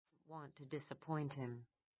want to disappoint him.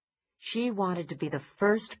 She wanted to be the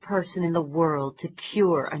first person in the world to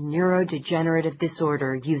cure a neurodegenerative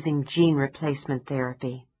disorder using gene replacement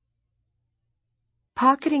therapy.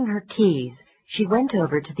 Pocketing her keys, she went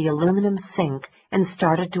over to the aluminum sink and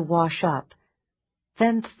started to wash up,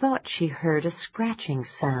 then thought she heard a scratching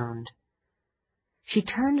sound. She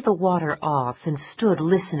turned the water off and stood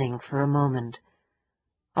listening for a moment.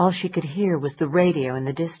 All she could hear was the radio in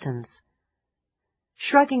the distance.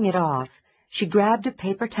 Shrugging it off, she grabbed a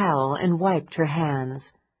paper towel and wiped her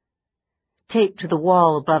hands. Taped to the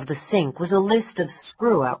wall above the sink was a list of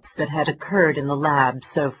screw-ups that had occurred in the lab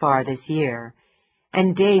so far this year,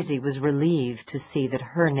 and Daisy was relieved to see that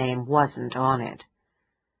her name wasn't on it.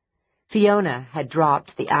 Fiona had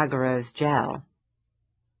dropped the agarose gel.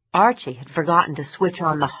 Archie had forgotten to switch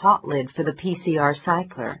on the hot lid for the PCR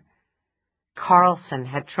cycler. Carlson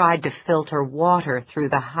had tried to filter water through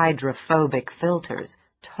the hydrophobic filters.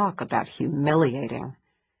 Talk about humiliating.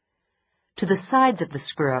 To the sides of the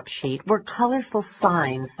screw-up sheet were colorful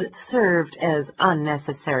signs that served as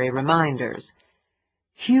unnecessary reminders.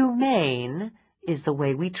 Humane is the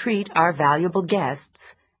way we treat our valuable guests,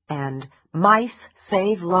 and mice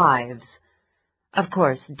save lives. Of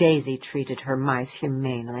course, Daisy treated her mice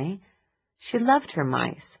humanely. She loved her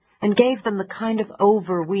mice, and gave them the kind of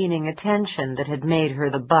overweening attention that had made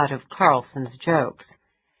her the butt of Carlson's jokes.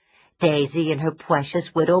 Daisy and her precious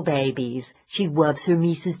widow babies, she loves her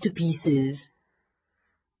mices to pieces.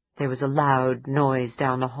 There was a loud noise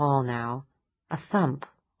down the hall now, a thump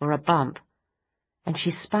or a bump, and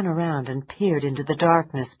she spun around and peered into the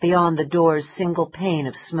darkness beyond the door's single pane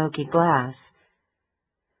of smoky glass.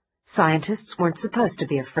 Scientists weren't supposed to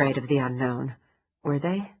be afraid of the unknown, were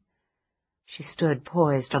they? She stood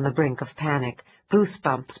poised on the brink of panic,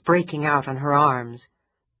 goosebumps breaking out on her arms.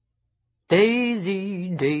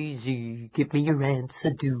 Daisy, Daisy, give me your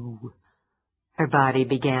answer, do. Her body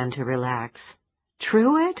began to relax.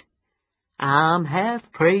 Truett? I'm half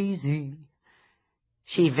crazy.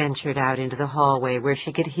 She ventured out into the hallway where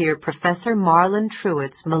she could hear Professor Marlon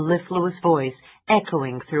Truett's mellifluous voice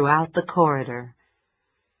echoing throughout the corridor.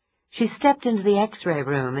 She stepped into the X-ray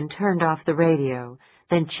room and turned off the radio,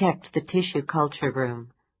 then checked the tissue culture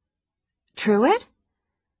room. Truett?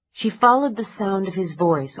 She followed the sound of his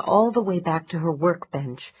voice all the way back to her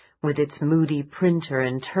workbench, with its moody printer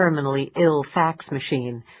and terminally ill fax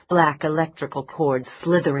machine, black electrical cords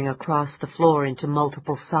slithering across the floor into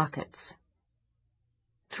multiple sockets.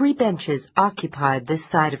 3 benches occupied this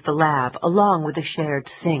side of the lab, along with a shared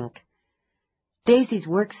sink. Daisy's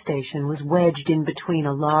workstation was wedged in between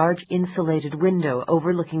a large insulated window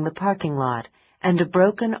overlooking the parking lot and a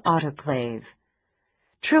broken autoclave.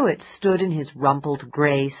 Truett stood in his rumpled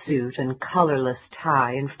gray suit and colorless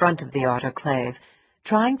tie in front of the autoclave,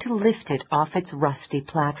 trying to lift it off its rusty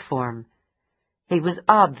platform. He was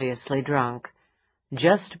obviously drunk,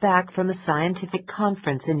 just back from a scientific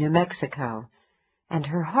conference in New Mexico, and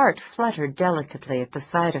her heart fluttered delicately at the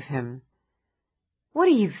sight of him. "What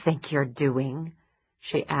do you think you're doing?"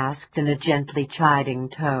 she asked in a gently chiding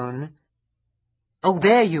tone. "Oh,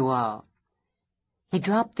 there you are." He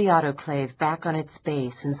dropped the autoclave back on its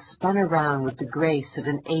base and spun around with the grace of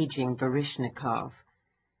an aging Baryshnikov.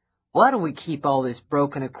 "Why do we keep all this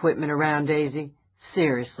broken equipment around, Daisy?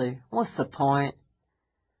 Seriously, what's the point?"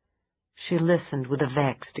 She listened with a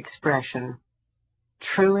vexed expression.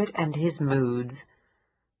 Truett and his moods.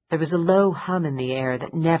 There was a low hum in the air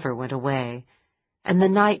that never went away, and the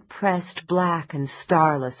night pressed black and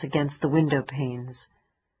starless against the window panes.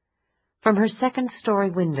 From her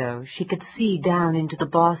second-story window she could see down into the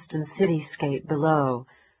Boston cityscape below,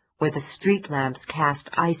 where the street lamps cast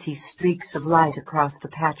icy streaks of light across the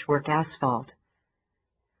patchwork asphalt.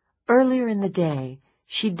 Earlier in the day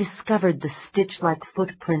she'd discovered the stitch-like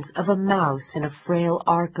footprints of a mouse in a frail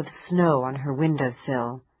arc of snow on her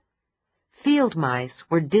windowsill. Field mice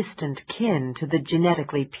were distant kin to the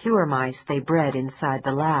genetically pure mice they bred inside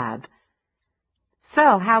the lab.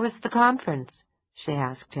 "So, how was the conference?" she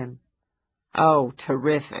asked him. "Oh,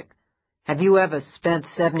 terrific. Have you ever spent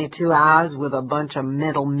 72 hours with a bunch of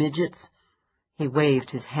mental midgets?" He waved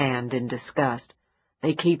his hand in disgust.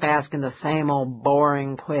 "They keep asking the same old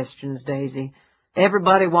boring questions, Daisy.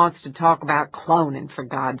 Everybody wants to talk about cloning, for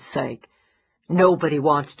God's sake. Nobody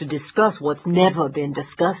wants to discuss what's never been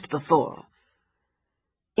discussed before."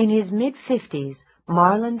 In his mid-50s,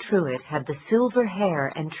 Marlon Truett had the silver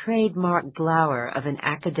hair and trademark glower of an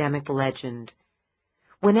academic legend.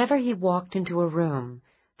 Whenever he walked into a room,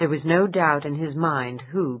 there was no doubt in his mind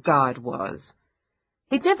who God was.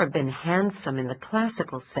 He'd never been handsome in the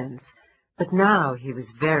classical sense, but now he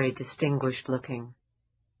was very distinguished-looking.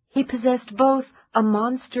 He possessed both a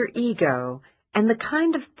monster ego and the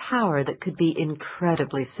kind of power that could be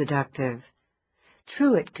incredibly seductive.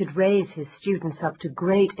 Truett could raise his students up to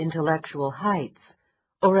great intellectual heights,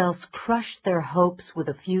 or else crush their hopes with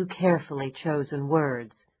a few carefully chosen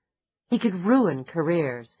words. He could ruin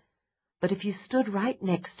careers, but if you stood right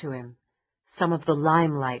next to him, some of the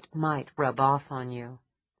limelight might rub off on you.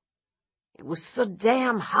 "It was so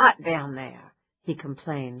damn hot down there," he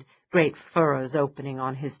complained, great furrows opening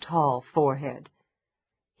on his tall forehead.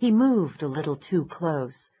 He moved a little too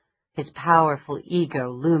close, his powerful ego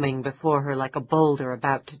looming before her like a boulder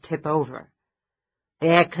about to tip over. "The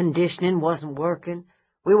air conditioning wasn't working.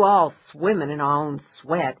 We were all swimming in our own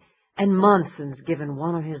sweat, and Munson's giving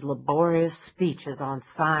one of his laborious speeches on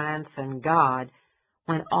science and God,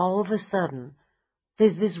 when all of a sudden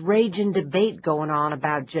there's this raging debate going on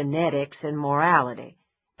about genetics and morality,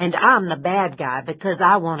 and I'm the bad guy because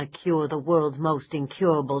I want to cure the world's most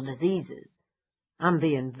incurable diseases. I'm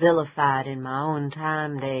being vilified in my own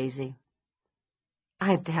time, Daisy."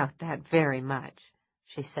 "I doubt that very much,"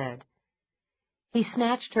 she said. He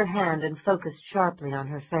snatched her hand and focused sharply on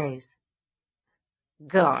her face.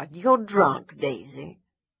 "God, you're drunk, Daisy,"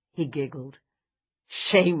 he giggled.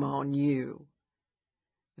 "Shame on you."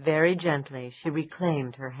 Very gently she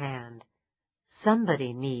reclaimed her hand.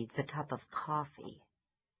 "Somebody needs a cup of coffee."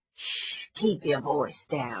 "Shh, keep your voice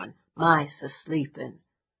down. Mice are sleeping."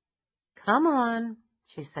 "Come on,"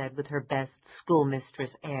 she said with her best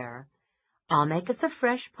schoolmistress air. "I'll make us a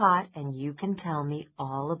fresh pot, and you can tell me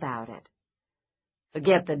all about it."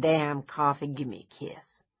 "Forget the damn coffee. Give me a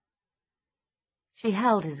kiss." She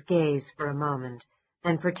held his gaze for a moment,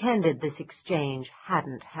 then pretended this exchange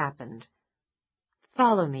hadn't happened.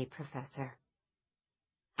 "Follow me, Professor."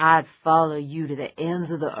 "I'd follow you to the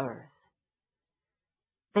ends of the earth."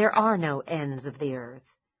 "There are no ends of the earth."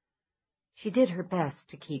 She did her best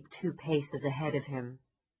to keep 2 paces ahead of him.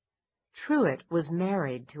 Truett was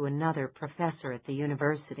married to another professor at the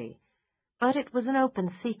university, but it was an open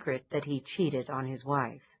secret that he cheated on his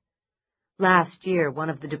wife. Last year, one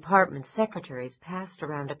of the department secretaries passed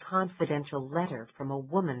around a confidential letter from a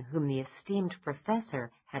woman whom the esteemed professor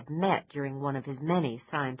had met during one of his many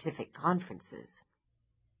scientific conferences.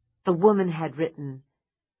 The woman had written,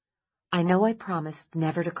 "I know I promised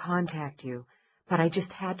never to contact you, but I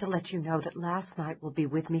just had to let you know that last night will be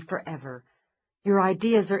with me forever. Your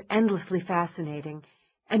ideas are endlessly fascinating,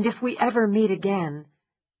 and if we ever meet again—"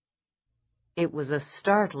 It was a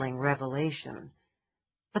startling revelation.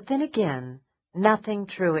 But then again, nothing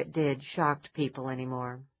Truett did shocked people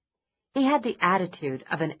anymore. He had the attitude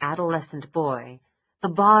of an adolescent boy, the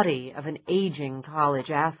body of an aging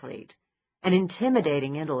college athlete, an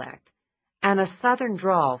intimidating intellect, and a southern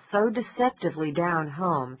drawl so deceptively down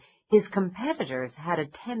home his competitors had a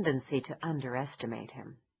tendency to underestimate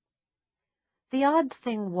him. The odd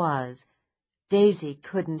thing was, Daisy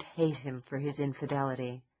couldn't hate him for his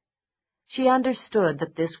infidelity. She understood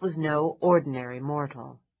that this was no ordinary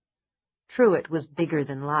mortal. Truett was bigger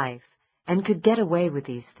than life, and could get away with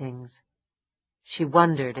these things. She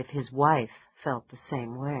wondered if his wife felt the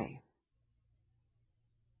same way.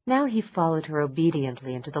 Now he followed her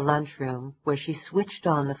obediently into the lunchroom, where she switched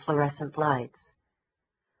on the fluorescent lights.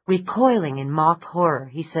 Recoiling in mock horror,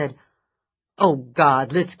 he said, "Oh,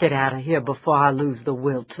 God, let's get out of here before I lose the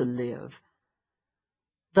will to live."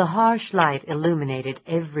 The harsh light illuminated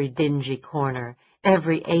every dingy corner,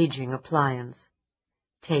 every aging appliance.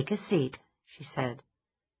 "Take a seat," she said.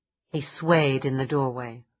 He swayed in the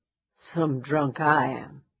doorway. "Some drunk I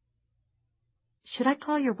am." "Should I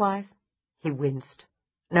call your wife?" He winced.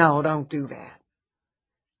 "No, don't do that."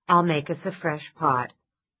 "I'll make us a fresh pot."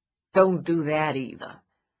 "Don't do that either."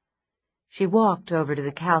 She walked over to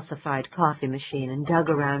the calcified coffee machine and dug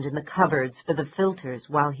around in the cupboards for the filters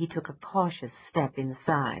while he took a cautious step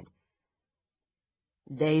inside.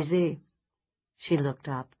 "Daisy," she looked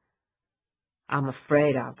up, "I'm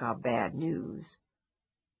afraid I've got bad news."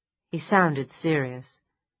 He sounded serious.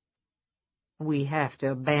 "We have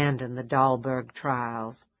to abandon the Dahlberg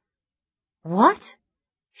trials." "What?"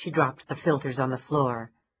 She dropped the filters on the floor.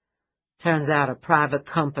 "Turns out a private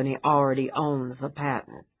company already owns the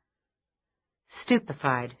patent."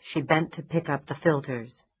 Stupefied, she bent to pick up the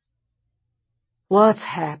filters. "What's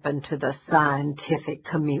happened to the scientific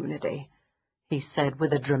community?" he said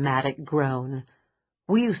with a dramatic groan.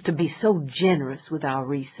 "We used to be so generous with our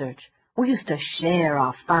research. We used to share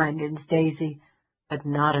our findings, Daisy, but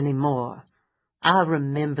not anymore. I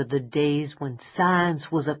remember the days when science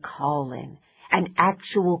was a calling, an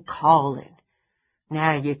actual calling.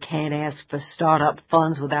 Now you can't ask for startup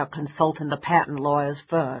funds without consulting the patent lawyers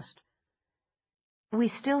first." We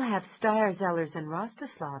still have Steyr, Zellers, and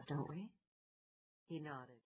Rostislav, don't we? He nodded.